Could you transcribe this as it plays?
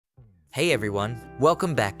Hey everyone,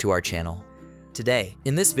 welcome back to our channel. Today,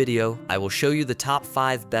 in this video, I will show you the top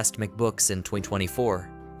 5 best MacBooks in 2024,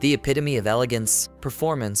 the epitome of elegance,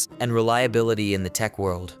 performance, and reliability in the tech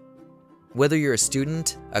world. Whether you're a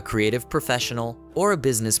student, a creative professional, or a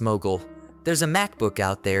business mogul, there's a MacBook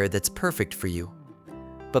out there that's perfect for you.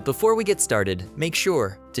 But before we get started, make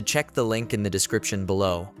sure to check the link in the description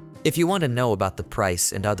below if you want to know about the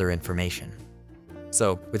price and other information.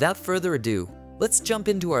 So, without further ado, let's jump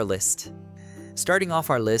into our list. Starting off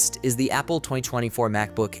our list is the Apple 2024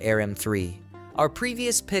 MacBook Air M3. Our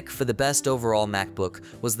previous pick for the best overall MacBook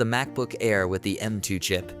was the MacBook Air with the M2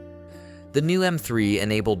 chip. The new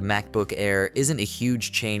M3-enabled MacBook Air isn't a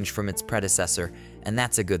huge change from its predecessor, and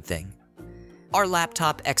that's a good thing. Our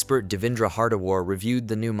laptop expert Devendra Hardawar reviewed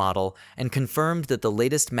the new model and confirmed that the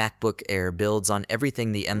latest MacBook Air builds on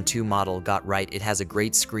everything the M2 model got right. It has a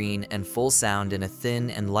great screen and full sound in a thin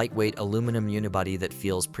and lightweight aluminum unibody that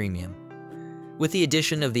feels premium. With the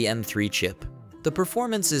addition of the M3 chip, the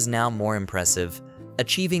performance is now more impressive,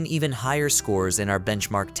 achieving even higher scores in our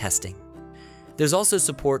benchmark testing. There's also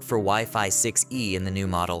support for Wi-Fi 6E in the new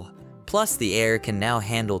model, plus the Air can now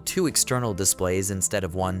handle 2 external displays instead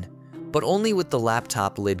of 1. But only with the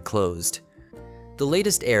laptop lid closed. The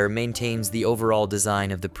latest Air maintains the overall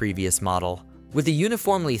design of the previous model. With a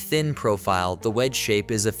uniformly thin profile, the wedge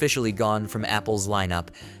shape is officially gone from Apple's lineup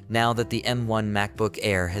now that the M1 MacBook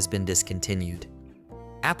Air has been discontinued.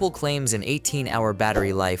 Apple claims an 18-hour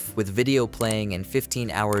battery life with video playing and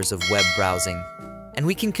 15 hours of web browsing, and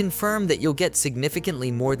we can confirm that you'll get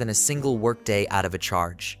significantly more than a single workday out of a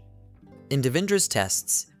charge. In Devendra's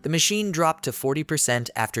tests, the machine dropped to 40%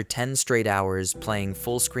 after 10 straight hours playing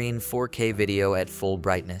full-screen 4K video at full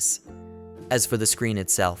brightness. As for the screen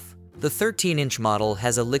itself, the 13-inch model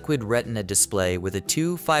has a liquid retina display with a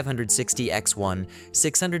 560x1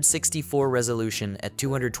 664 resolution at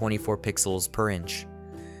 224 pixels per inch.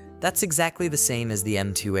 That's exactly the same as the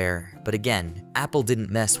M2 Air, but again, Apple didn't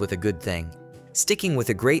mess with a good thing, sticking with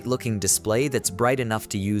a great-looking display that's bright enough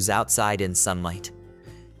to use outside in sunlight.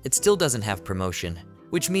 It still doesn't have promotion,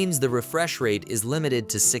 which means the refresh rate is limited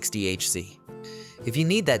to 60 Hz. If you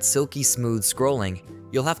need that silky smooth scrolling,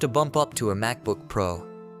 you'll have to bump up to a MacBook Pro.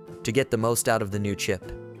 To get the most out of the new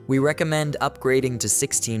chip, we recommend upgrading to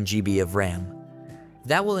 16 GB of RAM.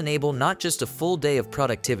 That will enable not just a full day of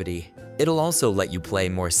productivity, it'll also let you play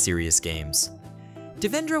more serious games.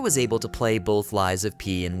 Devendra was able to play both Lies of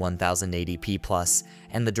P in 1080p+,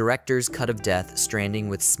 and the director's cut of Death Stranding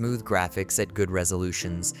with smooth graphics at good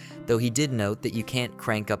resolutions, though he did note that you can't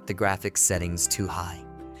crank up the graphics settings too high.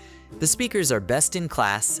 The speakers are best in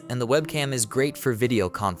class, and the webcam is great for video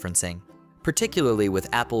conferencing, particularly with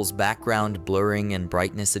Apple's background blurring and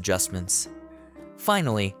brightness adjustments.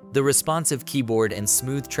 Finally, the responsive keyboard and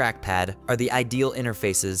smooth trackpad are the ideal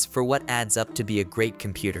interfaces for what adds up to be a great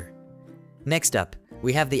computer. Next up,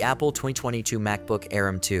 we have the Apple 2022 MacBook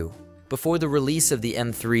Air M2. Before the release of the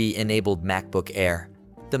M3-enabled MacBook Air,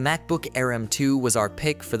 the MacBook Air M2 was our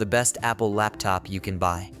pick for the best Apple laptop you can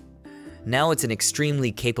buy. Now it's an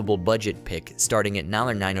extremely capable budget pick, starting at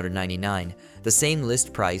 $999, the same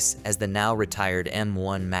list price as the now-retired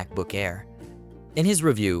M1 MacBook Air. In his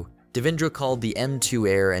review, Devendra called the M2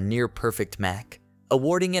 Air a near-perfect Mac,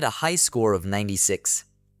 awarding it a high score of 96.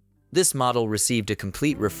 This model received a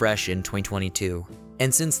complete refresh in 2022,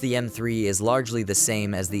 and since the M3 is largely the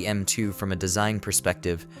same as the M2 from a design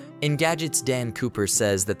perspective, Engadget's Dan Cooper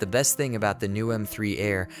says that the best thing about the new M3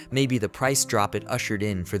 Air may be the price drop it ushered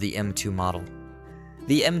in for the M2 model.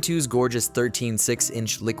 The M2's gorgeous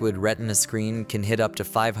 13.6-inch liquid retina screen can hit up to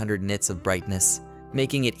 500 nits of brightness,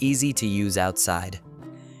 making it easy to use outside.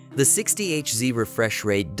 The 60 Hz refresh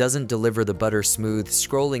rate doesn't deliver the butter-smooth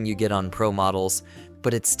scrolling you get on Pro models,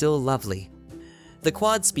 but it's still lovely. The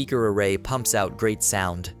quad speaker array pumps out great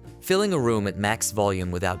sound, filling a room at max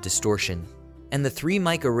volume without distortion. And the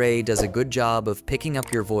 3-mic array does a good job of picking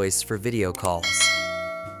up your voice for video calls.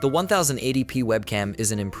 The 1080p webcam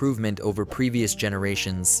is an improvement over previous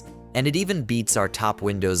generations, and it even beats our top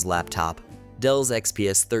Windows laptop, Dell's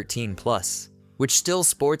XPS 13 Plus, which still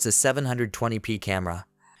sports a 720p camera.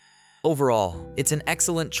 Overall, it's an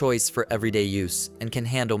excellent choice for everyday use and can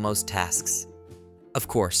handle most tasks. Of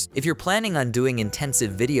course, if you're planning on doing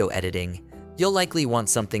intensive video editing, you'll likely want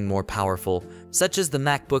something more powerful, such as the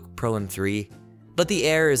MacBook Pro M3, but the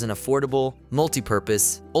Air is an affordable,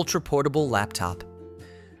 multi-purpose, ultra-portable laptop.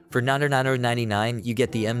 For $999, you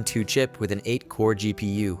get the M2 chip with an 8-core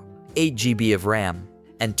GPU, 8 GB of RAM,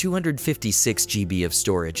 and 256 GB of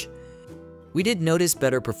storage. We did notice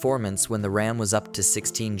better performance when the RAM was up to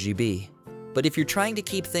 16 GB, but if you're trying to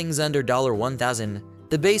keep things under $1,000,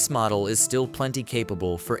 The base model is still plenty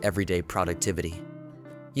capable for everyday productivity.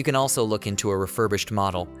 You can also look into a refurbished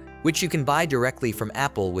model, which you can buy directly from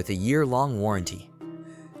Apple with a year-long warranty.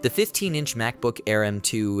 The 15-inch MacBook Air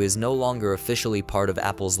M2 is no longer officially part of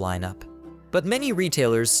Apple's lineup, but many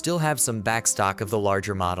retailers still have some backstock of the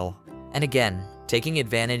larger model. And again, taking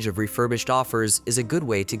advantage of refurbished offers is a good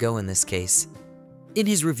way to go in this case. In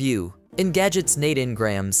his review, Engadget's Nate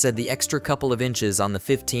Ingraham said the extra couple of inches on the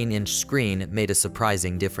 15-inch screen made a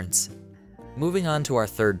surprising difference. Moving on to our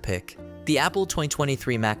third pick, the Apple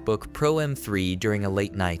 2023 MacBook Pro M3. During a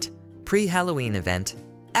late-night, pre-Halloween event,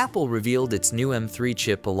 Apple revealed its new M3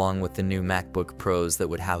 chip along with the new MacBook Pros that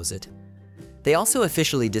would house it. They also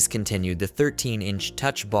officially discontinued the 13-inch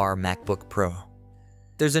Touch Bar MacBook Pro.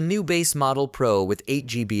 There's a new base model Pro with 8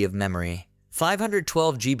 GB of memory,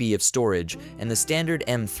 512 GB of storage, and the standard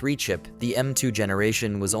M3 chip. The M2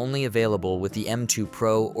 generation was only available with the M2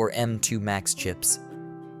 Pro or M2 Max chips.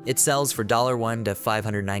 It sells for $1 to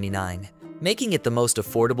 $599, making it the most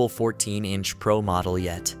affordable 14-inch Pro model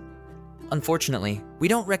yet. Unfortunately, we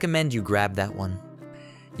don't recommend you grab that one.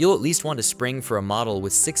 You'll at least want to spring for a model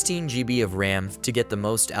with 16 GB of RAM to get the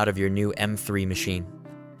most out of your new M3 machine.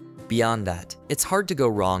 Beyond that, it's hard to go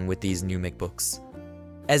wrong with these new MacBooks.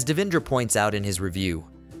 As Devendra points out in his review,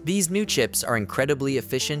 these new chips are incredibly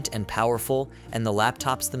efficient and powerful, and the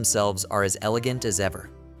laptops themselves are as elegant as ever.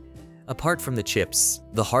 Apart from the chips,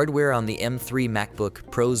 the hardware on the M3 MacBook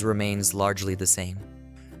Pros remains largely the same.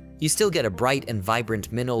 You still get a bright and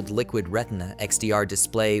vibrant Minold Liquid Retina XDR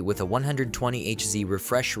display with a 120 Hz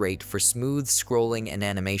refresh rate for smooth scrolling and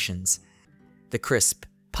animations. The crisp,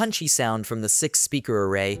 punchy sound from the 6-speaker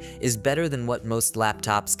array is better than what most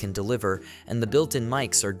laptops can deliver, and the built-in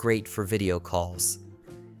mics are great for video calls.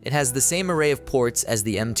 It has the same array of ports as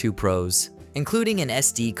the M2 Pros, including an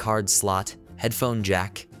SD card slot, headphone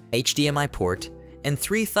jack, HDMI port, and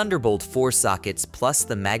 3 Thunderbolt 4 sockets plus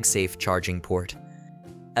the MagSafe charging port.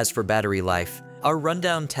 As for battery life, our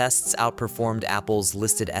rundown tests outperformed Apple's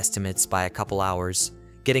listed estimates by a couple hours,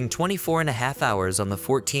 getting 24.5 hours on the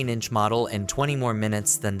 14-inch model and 20 more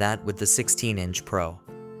minutes than that with the 16-inch Pro.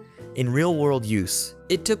 In real-world use,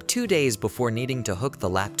 it took 2 days before needing to hook the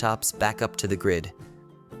laptops back up to the grid.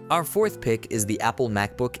 Our fourth pick is the Apple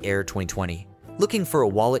MacBook Air 2020. Looking for a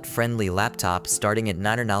wallet-friendly laptop starting at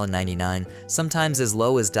 $999, sometimes as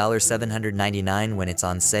low as $799 when it's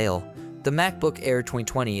on sale. The MacBook Air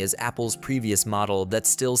 2020 is Apple's previous model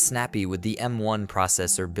that's still snappy with the M1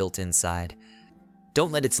 processor built inside.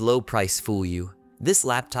 Don't let its low price fool you. This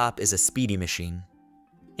laptop is a speedy machine.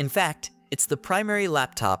 In fact, it's the primary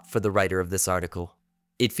laptop for the writer of this article.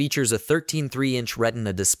 It features a 13.3-inch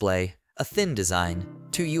Retina display, a thin design,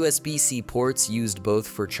 2 USB-C ports used both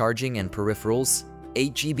for charging and peripherals,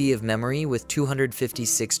 8 GB of memory with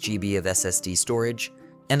 256 GB of SSD storage,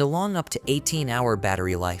 and a long up to 18-hour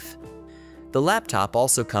battery life. The laptop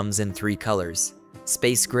also comes in 3 colors: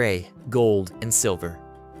 space gray, gold, and silver.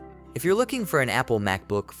 If you're looking for an Apple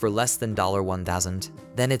MacBook for less than $1,000,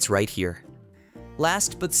 then it's right here.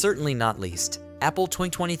 Last but certainly not least, Apple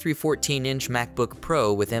 2023 14-inch MacBook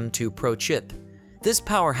Pro with M2 Pro chip. This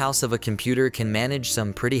powerhouse of a computer can manage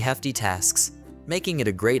some pretty hefty tasks, making it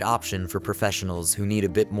a great option for professionals who need a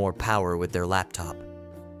bit more power with their laptop.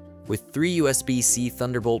 With 3 USB-C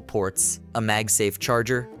Thunderbolt ports, a MagSafe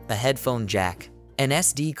charger, a headphone jack, an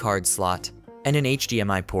SD card slot, and an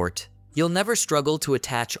HDMI port, you'll never struggle to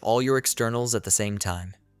attach all your externals at the same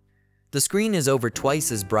time. The screen is over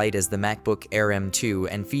twice as bright as the MacBook Air M2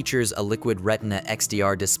 and features a Liquid Retina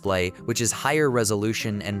XDR display, which is higher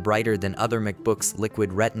resolution and brighter than other MacBooks'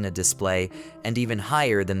 Liquid Retina display, and even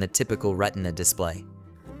higher than the typical Retina display.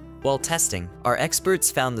 While testing, our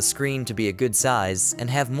experts found the screen to be a good size and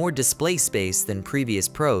have more display space than previous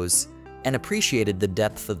Pros, and appreciated the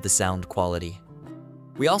depth of the sound quality.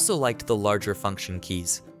 We also liked the larger function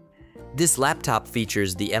keys. This laptop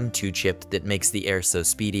features the M2 chip that makes the Air so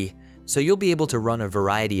speedy, so you'll be able to run a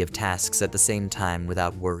variety of tasks at the same time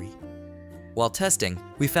without worry. While testing,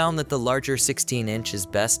 we found that the larger 16-inch is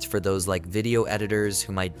best for those like video editors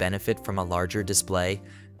who might benefit from a larger display,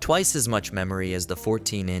 twice as much memory as the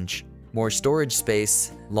 14-inch, more storage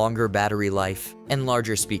space, longer battery life, and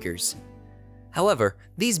larger speakers. However,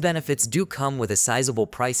 these benefits do come with a sizable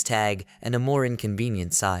price tag and a more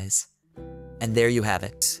inconvenient size. And there you have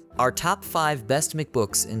it, our top 5 best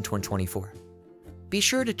MacBooks in 2024. Be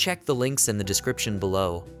sure to check the links in the description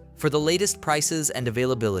below for the latest prices and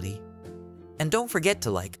availability. And don't forget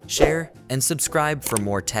to like, share, and subscribe for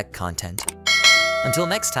more tech content. Until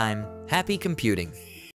next time, happy computing!